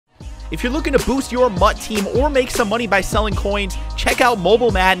If you're looking to boost your MUT team or make some money by selling coins, check out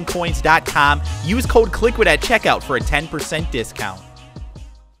mobilemaddencoins.com. Use code Kliquid at checkout for a 10% discount.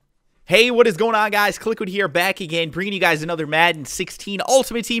 Hey, what is going on, guys? Kliquid here, back again, bringing you guys another Madden 16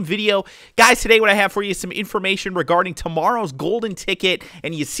 Ultimate Team video. Guys, today what I have for you is some information regarding tomorrow's golden ticket,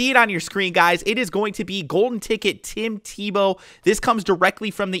 and you see it on your screen, guys. It is going to be golden ticket Tim Tebow. This comes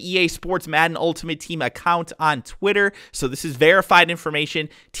directly from the EA Sports Madden Ultimate Team account on Twitter, so this is verified information.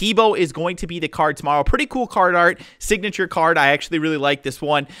 Tebow is going to be the card tomorrow. Pretty cool card art, signature card. I actually really like this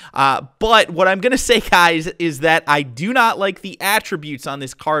one, but what I'm going to say, guys, is that I do not like the attributes on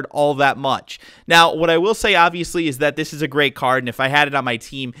this card all that much. Now, what I will say, obviously, is that this is a great card, and if I had it on my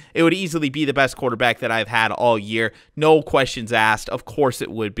team, it would easily be the best quarterback that I've had all year. No questions asked. Of course it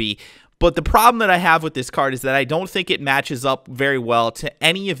would be. But the problem that I have with this card is that I don't think it matches up very well to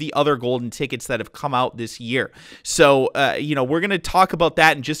any of the other golden tickets that have come out this year. So, you know, we're going to talk about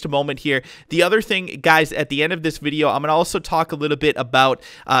that in just a moment here. The other thing, guys, at the end of this video, I'm going to also talk a little bit about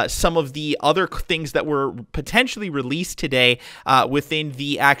some of the other things that were potentially released today within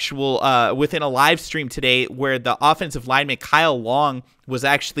the actual, within a live stream today, where the offensive lineman Kyle Long was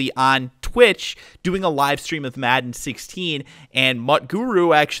actually on Twitch doing a live stream of Madden 16, and MUT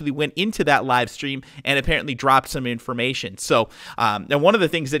Guru actually went into that live stream and apparently dropped some information. So, and one of the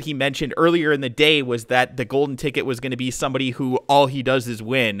things that he mentioned earlier in the day was that the golden ticket was going to be somebody who all he does is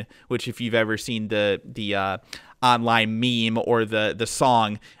win, which if you've ever seen the online meme or the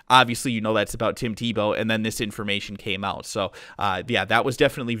song, obviously you know that's about Tim Tebow, and then this information came out. So yeah, that was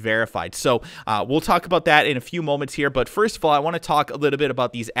definitely verified. So we'll talk about that in a few moments here, but first of all, I want to talk a little bit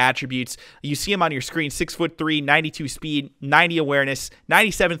about these attributes. You see them on your screen: 6'3", 92 speed, 90 awareness,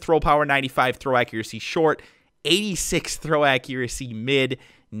 97 throw power, 95 throw accuracy short, 86 throw accuracy mid,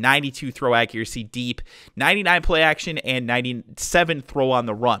 92 throw accuracy deep, 99 play action, and 97 throw on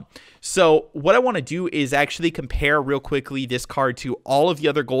the run. So what I want to do is actually compare real quickly this card to all of the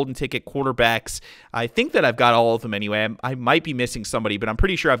other golden ticket quarterbacks. I think that I've got all of them anyway. I might be missing somebody, but I'm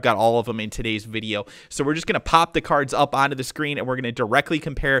pretty sure I've got all of them in today's video. So we're just going to pop the cards up onto the screen, and we're going to directly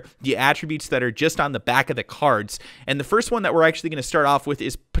compare the attributes that are just on the back of the cards. And the first one that we're actually going to start off with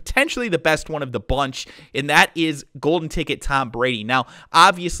is potentially the best one of the bunch, and that is golden ticket Tom Brady. Now,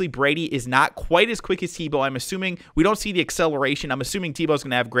 obviously, Brady is not quite as quick as Tebow. I'm assuming we don't see the acceleration. I'm assuming Tebow's going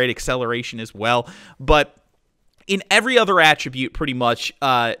to have great acceleration as well, but in every other attribute, pretty much,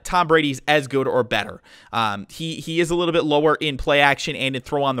 Tom Brady's as good or better. He is a little bit lower in play action and in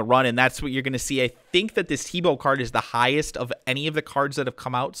throw on the run, and that's what you're going to see. I think that this Tebow card is the highest of any of the cards that have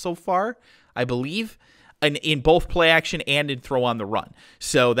come out so far, I believe, in both play action and in throw on the run.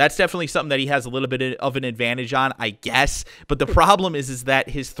 So that's definitely something that he has a little bit of an advantage on, I guess. But the problem is that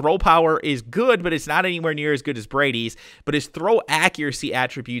his throw power is good, but it's not anywhere near as good as Brady's. But his throw accuracy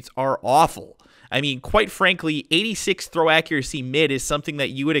attributes are awful. I mean, quite frankly, 86 throw accuracy mid is something that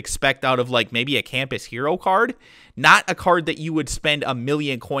you would expect out of like maybe a campus hero card, not a card that you would spend a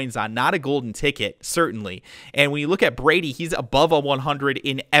million coins on, not a golden ticket, certainly. And when you look at Brady, he's above a 100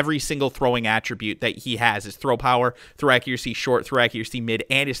 in every single throwing attribute that he has: his throw power, throw accuracy short, throw accuracy mid,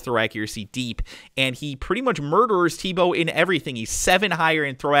 and his throw accuracy deep. And he pretty much murders Tebow in everything. He's 7 higher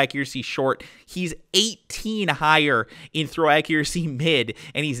in throw accuracy short, he's 18 higher in throw accuracy mid,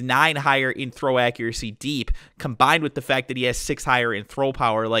 and he's 9 higher in throw accuracy deep, combined with the fact that he has 6 higher in throw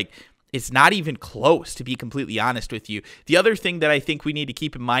power. Like, it's not even close, to be completely honest with you. The other thing that I think we need to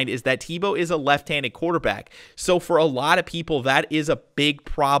keep in mind is that Tebow is a left-handed quarterback. So for a lot of people, that is a big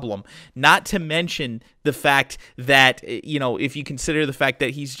problem. Not to mention the fact that, you know, if you consider the fact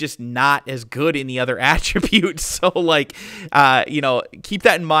that he's just not as good in the other attributes. So, like, you know, keep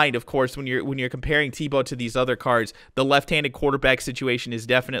that in mind, of course, when you're comparing Tebow to these other cards. The left-handed quarterback situation is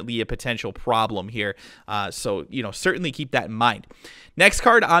definitely a potential problem here. So, you know, certainly keep that in mind. Next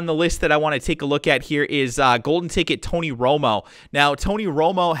card on the list that I want to take a look at here is golden ticket Tony Romo. Now, Tony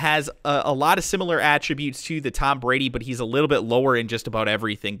Romo has a lot of similar attributes to the Tom Brady, but he's a little bit lower in just about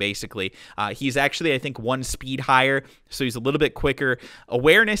everything, basically. He's actually, I think, 1 speed higher, so he's a little bit quicker.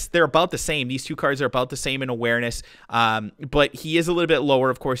 Awareness, they're about the same. These two cards are about the same in awareness, but he is a little bit lower,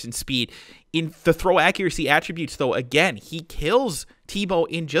 of course, in speed. In the throw accuracy attributes, though, again, he kills Tebow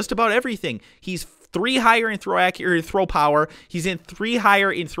in just about everything. He's 3 higher in throw power. He's in 3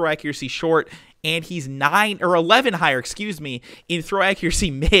 higher in throw accuracy short, and he's 11 higher, excuse me, in throw accuracy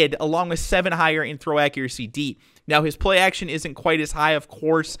mid, along with 7 higher in throw accuracy deep. Now, his play action isn't quite as high, of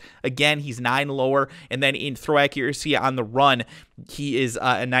course. Again, he's 9 lower, and then in throw accuracy on the run, he is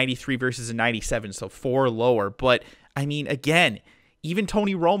a 93 versus a 97, so 4 lower. But, I mean, again, even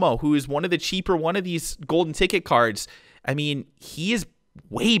Tony Romo, who is one of the cheaper one of these golden ticket cards, I mean, he is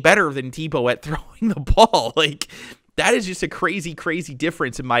way better than Tebow at throwing the ball. Like, that is just a crazy, crazy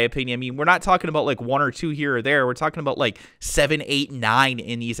difference in my opinion. I mean, we're not talking about like 1 or 2 here or there. We're talking about like 7, 8, 9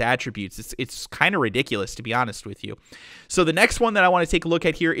 in these attributes. It's kind of ridiculous, to be honest with you. So the next one that I want to take a look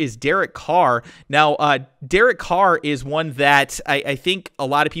at here is Derek Carr. Now, Derek Carr is one that I think a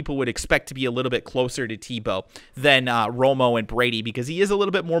lot of people would expect to be a little bit closer to Tebow than Romo and Brady, because he is a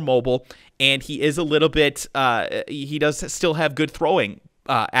little bit more mobile, and he is a little bit, he does still have good throwing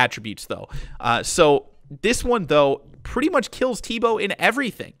attributes, though. So this one, though, pretty much kills Tebow in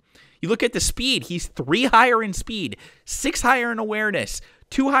everything. You look at the speed, he's 3 higher in speed, 6 higher in awareness,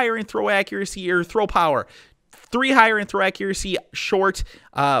 2 higher in throw accuracy or throw power, 3 higher in throw accuracy short,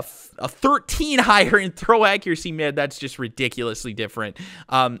 13 higher in throw accuracy mid. That's just ridiculously different.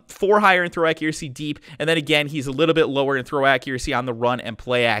 4 higher in throw accuracy deep. And then again, he's a little bit lower in throw accuracy on the run and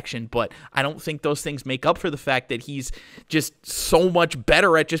play action. But I don't think those things make up for the fact that he's just so much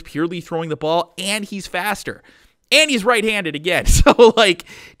better at just purely throwing the ball, and he's faster. And he's right-handed again. So, like,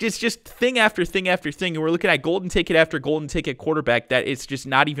 just thing after thing after thing. And we're looking at golden ticket after golden ticket quarterback that it's just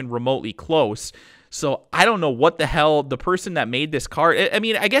not even remotely close. So I don't know what the hell the person that made this card, I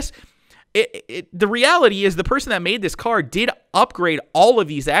mean, I guess the reality is the person that made this card did upgrade all of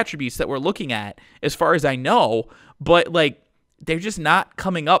these attributes that we're looking at, as far as I know, but like, they're just not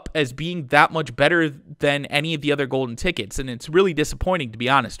coming up as being that much better than any of the other golden tickets. And it's really disappointing, to be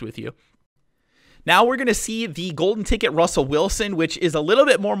honest with you. Now we're going to see the golden ticket Russell Wilson, which is a little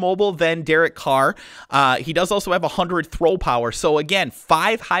bit more mobile than Derek Carr. He does also have 100 throw power. So again,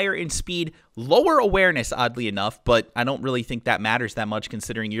 5 higher in speed, lower awareness, oddly enough, but I don't really think that matters that much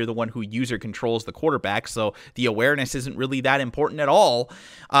considering you're the one who user controls the quarterback, so the awareness isn't really that important at all.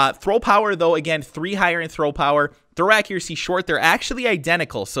 Throw power, though, again, 3 higher in throw power. Throw accuracy short, they're actually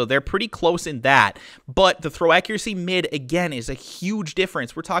identical, so they're pretty close in that. But the throw accuracy mid, again, is a huge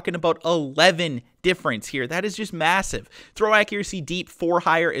difference. We're talking about 11 difference here. That is just massive. Throw accuracy deep, 4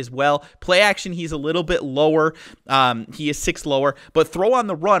 higher as well. Play action, he's a little bit lower. He is 6 lower. But throw on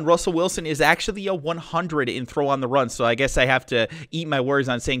the run, Russell Wilson is actually a 100 in throw on the run. So I guess I have to eat my words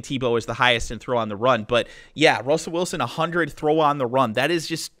on saying Tebow is the highest in throw on the run. But yeah, Russell Wilson, 100 throw on the run. That is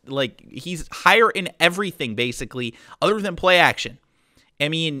just like, he's higher in everything, basically, other than play action. I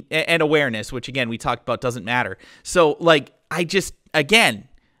mean, and awareness, which again, we talked about doesn't matter. So like, again,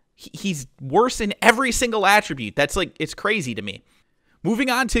 he's worse in every single attribute. That's like, it's crazy to me. Moving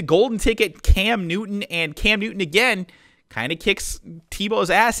on to golden ticket Cam Newton, and Cam Newton again kind of kicks Tebow's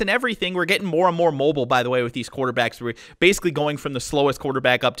ass and everything. We're getting more and more mobile, by the way, with these quarterbacks. We're basically going from the slowest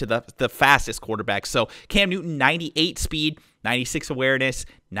quarterback up to the fastest quarterback. So Cam Newton, 98 speed, 96 awareness,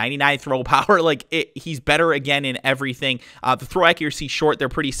 99 throw power. Like, he's better again in everything. The throw accuracy short, they're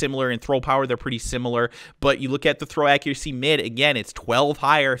pretty similar. In throw power, they're pretty similar. But you look at the throw accuracy mid, again, it's 12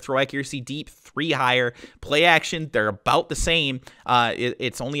 higher. Throw accuracy deep, 3 higher. Play action, they're about the same.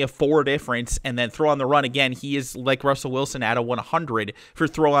 It's only a 4 difference. And then throw on the run, again, he is like Russell Wilson at a 100 for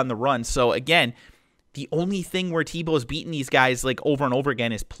throw on the run. So again, the only thing where Tebow's beating these guys like over and over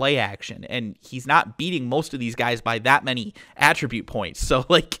again is play action, and he's not beating most of these guys by that many attribute points. So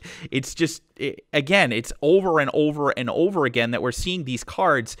like, it's just, again, it's over and over and over again that we're seeing these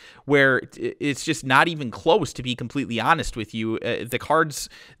cards where it's just not even close, to be completely honest with you. The cards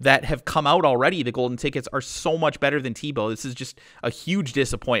that have come out already, the golden tickets, are so much better than Tebow. This is just a huge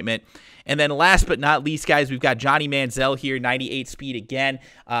disappointment. And then last but not least, guys, we've got Johnny Manziel here, 98 speed again.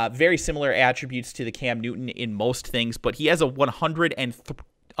 Very similar attributes to the Cam Newton in most things, but he has a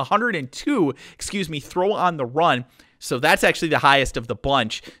 102, throw on the run. So that's actually the highest of the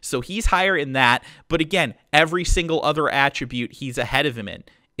bunch. So he's higher in that. But again, every single other attribute he's ahead of him in,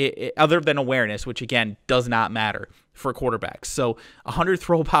 other than awareness, which again does not matter for quarterbacks. So 100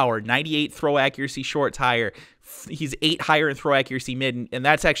 throw power, 98 throw accuracy shorts higher. He's 8 higher in throw accuracy mid, and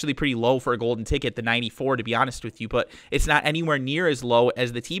that's actually pretty low for a golden ticket, the 94, to be honest with you, but it's not anywhere near as low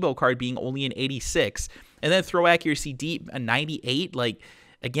as the Tebow card being only an 86. And then throw accuracy deep, a 98, like,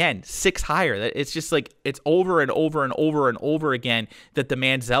 again, 6 higher. It's just like, it's over and over and over and over again that the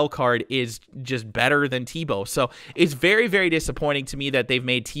Manziel card is just better than Tebow. So it's very, very disappointing to me that they've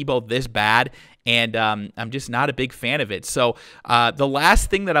made Tebow this bad, and I'm just not a big fan of it. So the last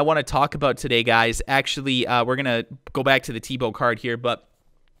thing that I want to talk about today, guys, actually, we're going to go back to the Tebow card here, but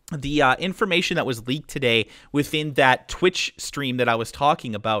the information that was leaked today within that Twitch stream that I was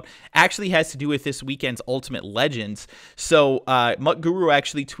talking about actually has to do with this weekend's Ultimate Legends. So Mutt Guru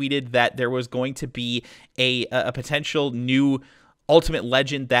actually tweeted that there was going to be a potential new Ultimate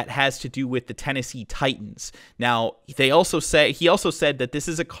Legend that has to do with the Tennessee Titans. Now, he also said that this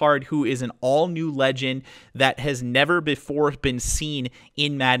is a card who is an all-new legend that has never before been seen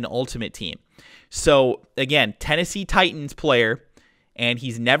in Madden Ultimate Team. So, again, Tennessee Titans player, and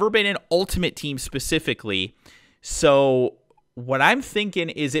he's never been in Ultimate Team specifically. So, what I'm thinking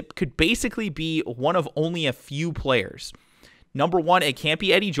is it could basically be one of only a few players. Number one, it can't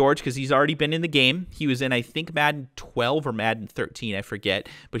be Eddie George because he's already been in the game. He was in, I think, Madden 12 or Madden 13, I forget.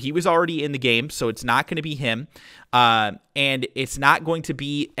 But he was already in the game, so it's not going to be him. And it's not going to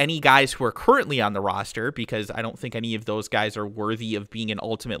be any guys who are currently on the roster because I don't think any of those guys are worthy of being an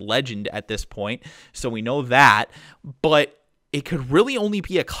Ultimate Legend at this point. So we know that. But it could really only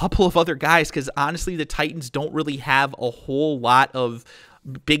be a couple of other guys because, honestly, the Titans don't really have a whole lot of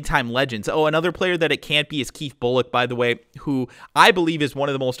big-time legends. Oh, another player that it can't be is Keith Bullock, by the way, who I believe is one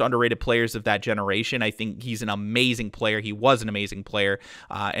of the most underrated players of that generation. I think he's an amazing player. He was an amazing player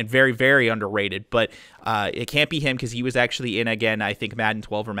and very, very underrated. But it can't be him because he was actually in, again, I think Madden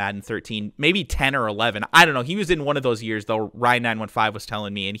 12 or Madden 13, maybe 10 or 11. I don't know. He was in one of those years, though, Ryan915 was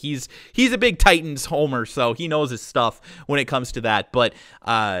telling me. And he's a big Titans homer, so he knows his stuff when it comes to that. But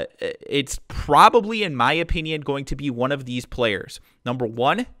it's probably, in my opinion, going to be one of these players. Number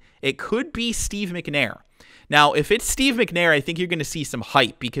one, it could be Steve McNAIR. Now, if it's Steve McNAIR, I think you're going to see some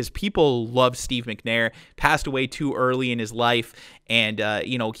hype because people love Steve McNAIR. Passed away too early in his life, and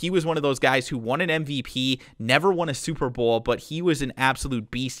he was one of those guys who won an MVP, never won a Super Bowl, but he was an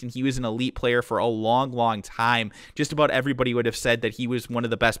absolute beast, and he was an elite player for a long, long time. Just about everybody would have said that he was one of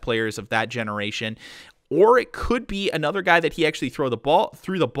the best players of that generation. Or it could be another guy that he actually threw the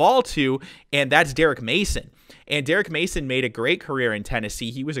ball to, and that's Derek Mason. And Derek Mason made a great career in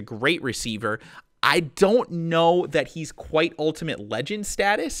Tennessee. He was a great receiver. I don't know that he's quite Ultimate Legend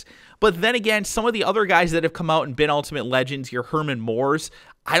status, but then again, some of the other guys that have come out and been Ultimate Legends, your Herman Moores,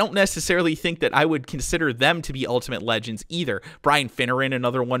 I don't necessarily think that I would consider them to be Ultimate Legends either. Brian Finneran,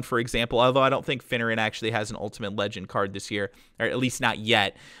 another one, for example, although I don't think Finneran actually has an Ultimate Legend card this year, or at least not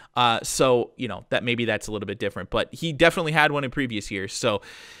yet. So, that maybe that's a little bit different, but he definitely had one in previous years. So,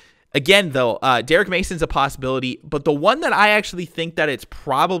 again, though, Derek Mason's a possibility, but the one that I actually think that it's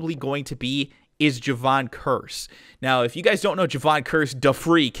probably going to be is Javon Curse. Now, if you guys don't know Javon Curse, da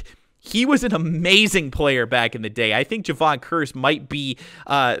freak, he was an amazing player back in the day. I think Javon Curse might be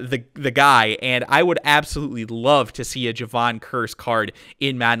the guy, and I would absolutely love to see a Javon Curse card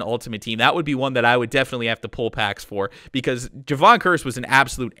in Madden Ultimate Team. That would be one that I would definitely have to pull packs for because Javon Curse was an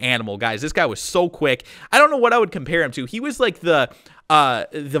absolute animal, guys. This guy was so quick. I don't know what I would compare him to. He was like the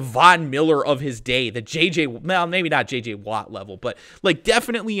Von Miller of his day, the JJ, well, maybe not JJ Watt level, but like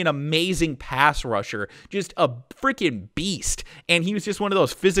definitely an amazing pass rusher, just a freaking beast. And he was just one of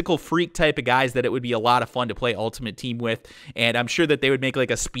those physical freak type of guys that it would be a lot of fun to play Ultimate Team with. And I'm sure that they would make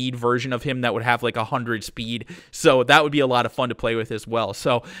like a speed version of him that would have like 100 speed. So that would be a lot of fun to play with as well.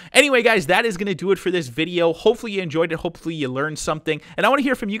 So anyway, guys, that is going to do it for this video. Hopefully you enjoyed it. Hopefully you learned something. And I want to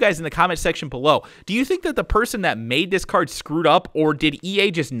hear from you guys in the comment section below. Do you think that the person that made this card screwed up, or did EA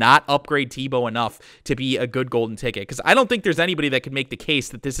just not upgrade Tebow enough to be a good golden ticket? Because I don't think there's anybody that could make the case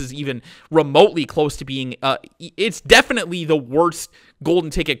that this is even remotely close to being, it's definitely the worst golden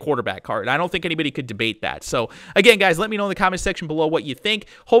ticket quarterback card. I don't think anybody could debate that. So again, guys, let me know in the comment section below what you think.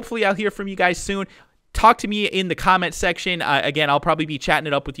 Hopefully I'll hear from you guys soon. Talk to me in the comment section. Again, I'll probably be chatting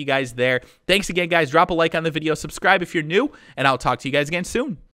it up with you guys there. Thanks again, guys. Drop a like on the video. Subscribe if you're new, and I'll talk to you guys again soon.